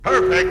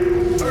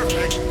Perfect.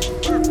 Perfect.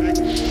 Perfect.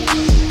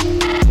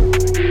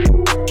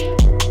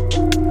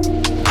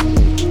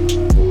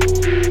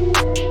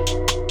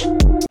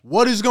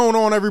 What is going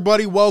on,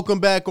 everybody? Welcome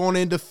back on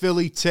into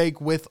Philly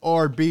Take with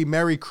RB.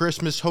 Merry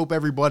Christmas. Hope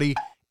everybody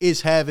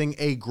is having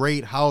a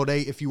great holiday.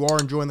 If you are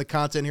enjoying the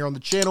content here on the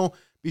channel,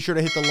 be sure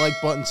to hit the like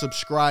button,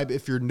 subscribe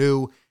if you're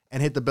new,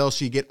 and hit the bell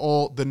so you get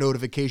all the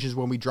notifications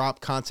when we drop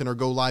content or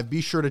go live.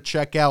 Be sure to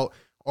check out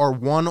our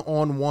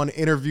one-on-one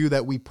interview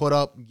that we put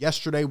up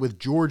yesterday with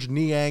Georges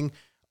Niang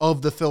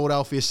of the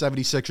Philadelphia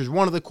 76ers.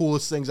 One of the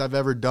coolest things I've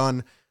ever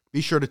done.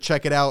 Be sure to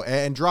check it out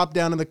and drop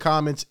down in the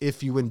comments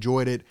if you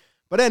enjoyed it.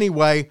 But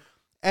anyway,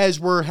 as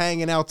we're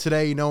hanging out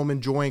today, you know, I'm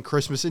enjoying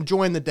Christmas,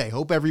 enjoying the day.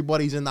 Hope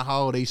everybody's in the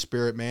holiday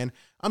spirit, man.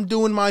 I'm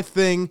doing my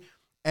thing,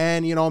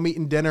 and, you know, I'm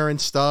eating dinner and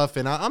stuff,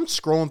 and I'm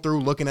scrolling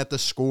through looking at the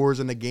scores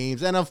and the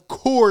games. And, of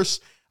course,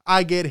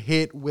 I get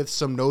hit with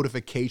some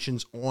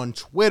notifications on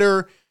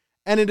Twitter,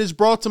 and it is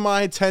brought to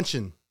my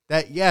attention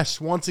that, yes,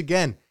 once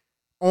again,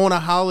 on a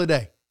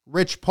holiday,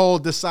 Rich Paul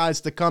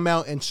decides to come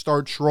out and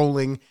start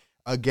trolling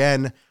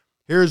again.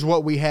 Here's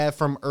what we have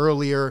from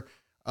earlier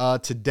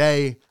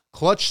today.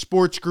 Clutch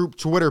Sports Group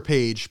Twitter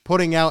page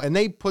putting out, and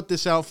they put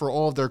this out for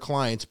all of their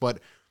clients, but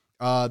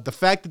the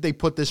fact that they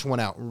put this one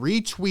out,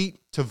 retweet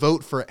to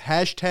vote for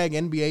hashtag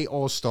NBA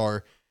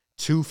All-Star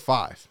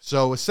 25.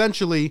 So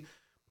essentially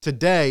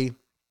today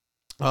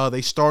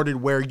they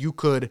started where you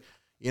could,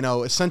 you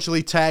know,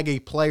 essentially tag a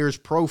player's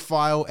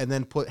profile and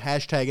then put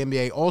hashtag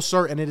NBA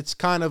All-Star, and it's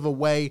kind of a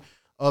way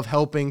of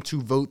helping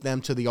to vote them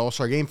to the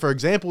All-Star game. For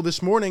example,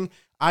 this morning,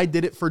 I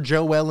did it for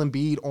Joel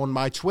Embiid on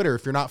my Twitter.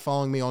 If you're not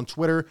following me on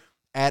Twitter,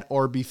 at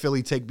RB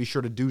Philly Take, be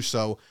sure to do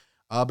so.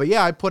 But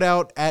yeah, I put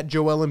out at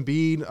Joel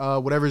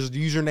Embiid, whatever his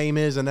username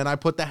is, and then I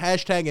put the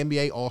hashtag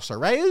NBA All-Star,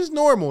 right? It's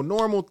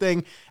normal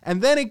thing.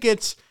 And then it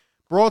gets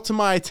brought to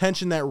my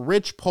attention that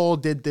Rich Paul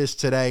did this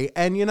today.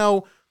 And, you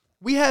know,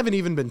 we haven't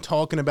even been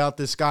talking about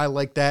this guy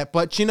like that,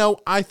 but, you know,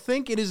 I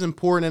think it is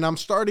important, and I'm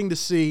starting to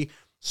see,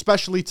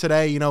 especially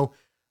today, you know,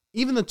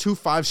 even the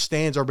 2-5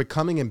 stands are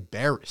becoming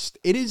embarrassed.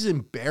 It is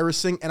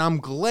embarrassing, and I'm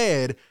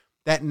glad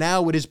that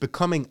now it is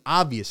becoming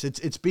obvious.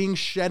 It's being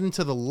shed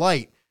into the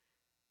light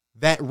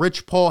that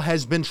Rich Paul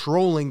has been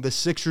trolling the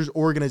Sixers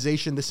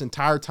organization this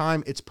entire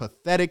time. It's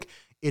pathetic.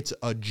 It's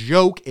a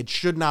joke. It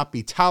should not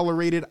be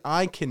tolerated.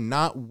 I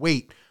cannot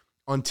wait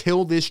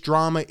until this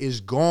drama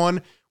is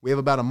gone. We have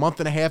about a month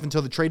and a half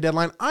until the trade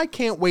deadline. I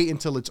can't wait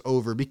until it's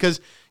over because,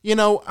 you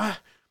know,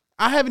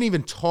 I haven't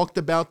even talked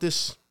about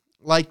this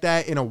like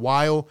that in a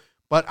while,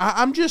 but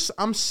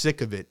I'm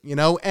sick of it, you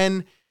know,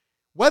 and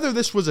whether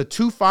this was a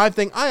 2-5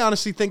 thing, I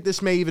honestly think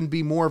this may even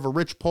be more of a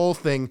Rich Paul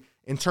thing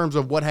in terms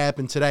of what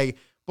happened today.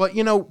 But,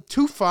 you know,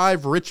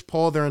 2-5, Rich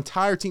Paul, their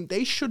entire team,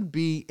 they should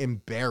be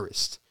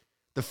embarrassed.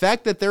 The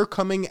fact that they're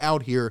coming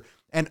out here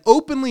and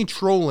openly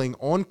trolling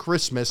on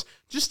Christmas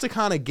just to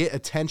kind of get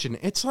attention.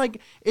 It's like,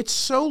 it's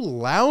so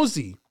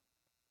lousy.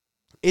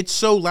 It's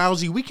so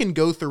lousy. We can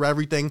go through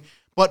everything,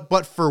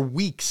 but for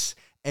weeks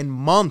and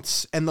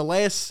months and the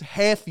last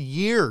half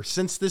year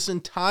since this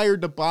entire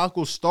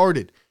debacle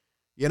started,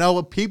 you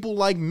know, people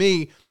like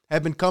me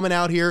have been coming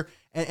out here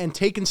and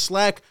taking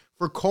slack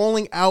for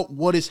calling out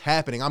what is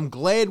happening. I'm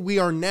glad we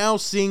are now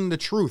seeing the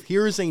truth.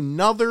 Here is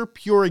another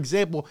pure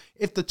example.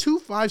 If the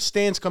 2-5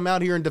 stands come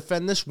out here and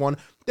defend this one,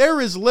 there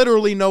is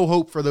literally no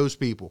hope for those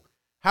people.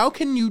 How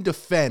can you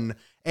defend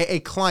a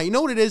client? You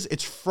know what it is?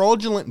 It's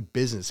fraudulent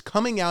business.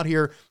 Coming out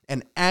here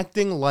and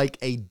acting like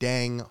a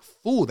dang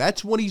fool.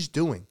 That's what he's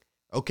doing.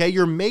 Okay?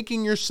 You're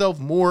making yourself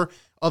more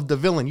of the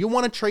villain. You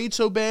want to trade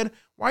so bad?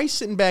 Why are you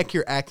sitting back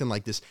here acting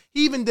like this?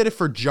 He even did it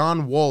for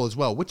John Wall as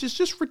well, which is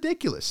just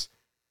ridiculous.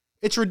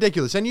 It's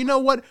ridiculous. And you know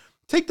what?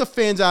 Take the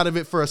fans out of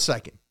it for a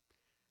second.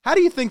 How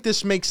do you think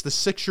this makes the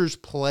Sixers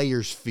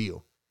players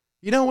feel?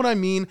 You know what I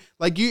mean?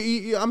 Like,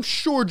 I'm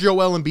sure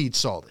Joel Embiid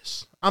saw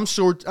this. I'm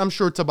sure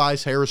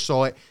Tobias Harris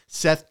saw it.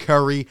 Seth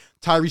Curry,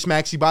 Tyrese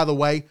Maxey, by the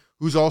way,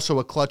 who's also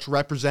a Clutch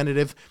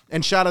representative.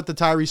 And shout out to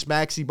Tyrese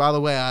Maxey, by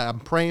the way. I'm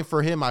praying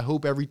for him. I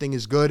hope everything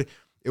is good.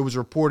 It was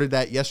reported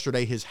that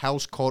yesterday his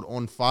house caught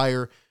on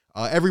fire.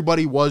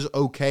 Everybody was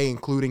okay,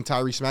 including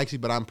Tyrese Maxey,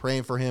 but I'm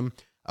praying for him.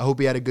 I hope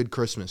he had a good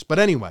Christmas. But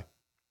anyway,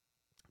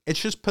 it's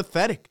just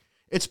pathetic.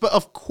 But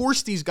of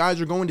course these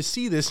guys are going to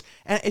see this,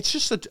 and it's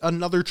just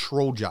another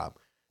troll job.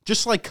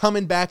 Just like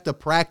coming back to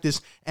practice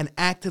and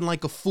acting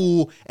like a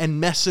fool and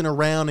messing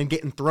around and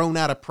getting thrown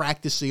out of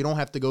practice so you don't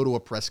have to go to a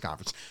press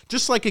conference.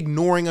 Just like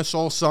ignoring us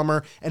all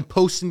summer and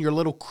posting your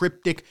little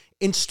cryptic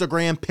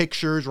Instagram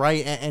pictures,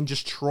 right? And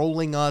just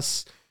trolling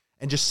us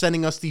and just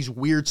sending us these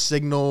weird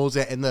signals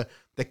and the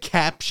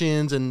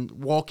captions and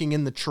walking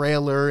in the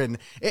trailer. And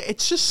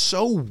it's just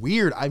so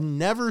weird. I've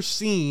never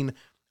seen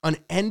an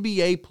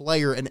NBA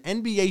player, an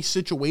NBA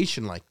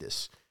situation like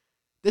this.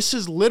 This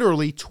is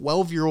literally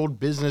 12-year-old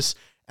business,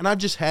 and I've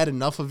just had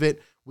enough of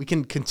it. We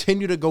can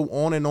continue to go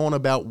on and on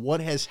about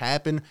what has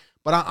happened,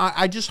 but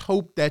I just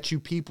hope that you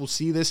people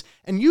see this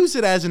and use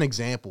it as an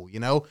example. You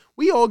know,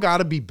 we all got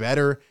to be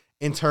better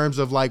in terms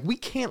of, like, we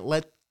can't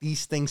let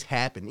these things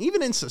happen.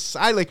 Even in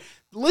society, like,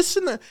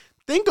 listen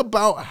think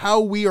about how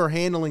we are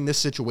handling this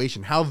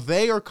situation, how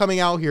they are coming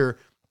out here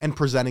and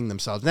presenting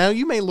themselves. Now,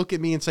 you may look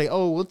at me and say,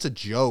 oh, well, it's a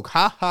joke.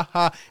 Ha, ha,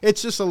 ha.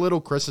 It's just a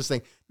little Christmas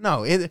thing.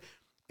 No,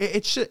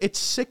 it's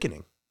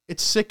sickening.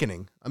 It's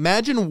sickening.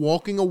 Imagine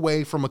walking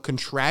away from a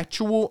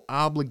contractual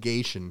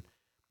obligation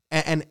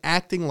and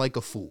acting like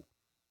a fool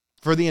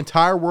for the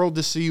entire world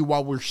to see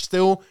while we're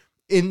still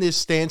in this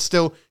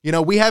standstill. You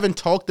know, we haven't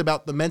talked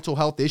about the mental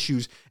health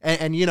issues.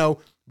 And you know,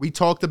 we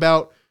talked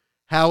about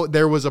how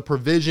there was a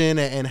provision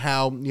and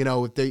how, you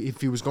know, if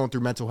he was going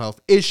through mental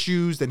health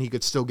issues, then he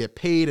could still get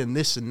paid and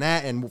this and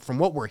that. And from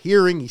what we're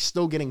hearing, he's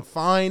still getting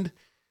fined.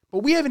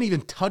 But we haven't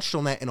even touched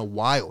on that in a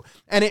while.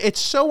 And it's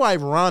so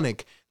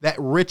ironic that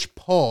Rich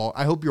Paul,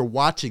 I hope you're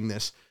watching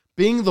this,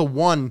 being the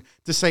one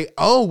to say,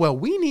 oh, well,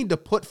 we need to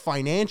put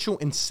financial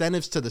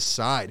incentives to the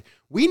side.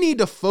 We need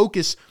to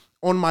focus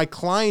on my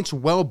client's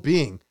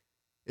well-being.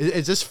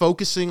 Is this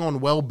focusing on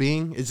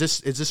well-being? Is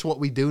this what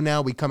we do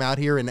now? We come out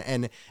here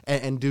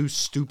and do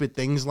stupid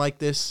things like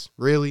this?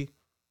 Really?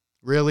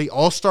 Really?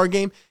 All-Star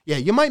game? Yeah,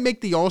 you might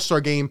make the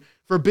All-Star game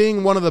for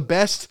being one of the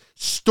best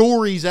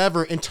stories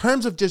ever in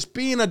terms of just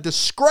being a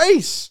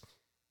disgrace.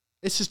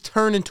 This has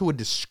turned into a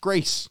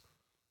disgrace.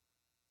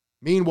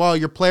 Meanwhile,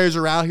 your players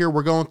are out here.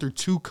 We're going through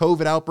 2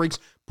 COVID outbreaks,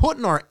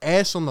 putting our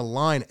ass on the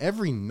line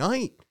every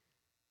night.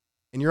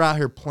 And you're out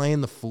here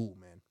playing the fool,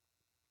 man.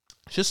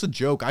 It's just a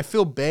joke. I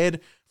feel bad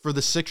for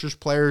the Sixers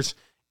players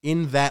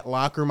in that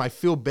locker room. I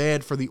feel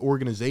bad for the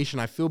organization.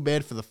 I feel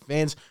bad for the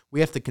fans. We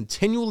have to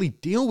continually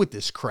deal with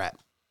this crap.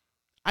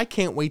 I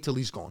can't wait till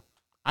he's gone.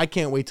 I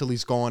can't wait till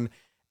he's gone.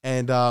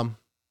 And,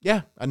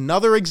 yeah,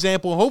 another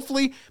example.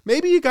 Hopefully,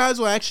 maybe you guys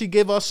will actually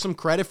give us some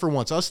credit for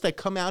once. Us that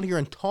come out here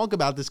and talk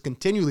about this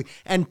continually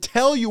and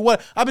tell you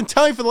what I've been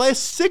telling you for the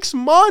last 6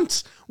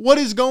 months what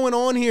is going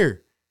on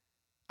here.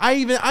 I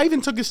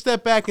even took a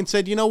step back and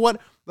said, you know what?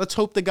 Let's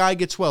hope the guy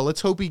gets well. Let's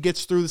hope he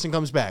gets through this and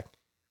comes back.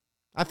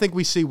 I think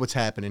we see what's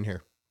happening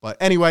here. But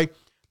anyway,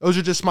 those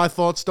are just my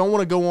thoughts. Don't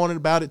want to go on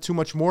about it too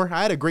much more.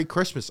 I had a great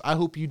Christmas. I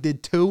hope you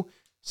did too.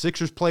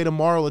 Sixers play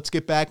tomorrow. Let's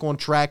get back on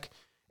track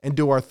and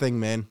do our thing,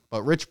 man.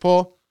 But Rich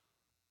Paul,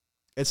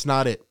 it's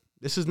not it.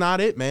 This is not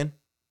it, man.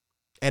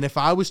 And if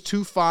I was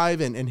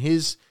 2-5 and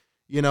his,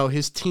 you know,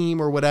 his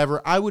team or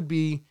whatever, I would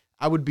be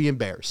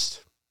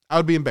embarrassed. I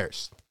would be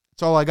embarrassed.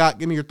 That's all I got.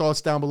 Give me your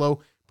thoughts down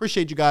below.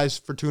 Appreciate you guys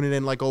for tuning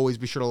in. Like always,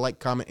 be sure to like,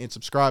 comment, and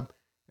subscribe.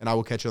 And I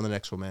will catch you on the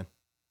next one, man.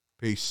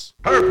 Peace.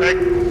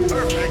 Perfect.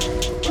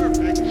 Perfect.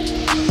 Perfect.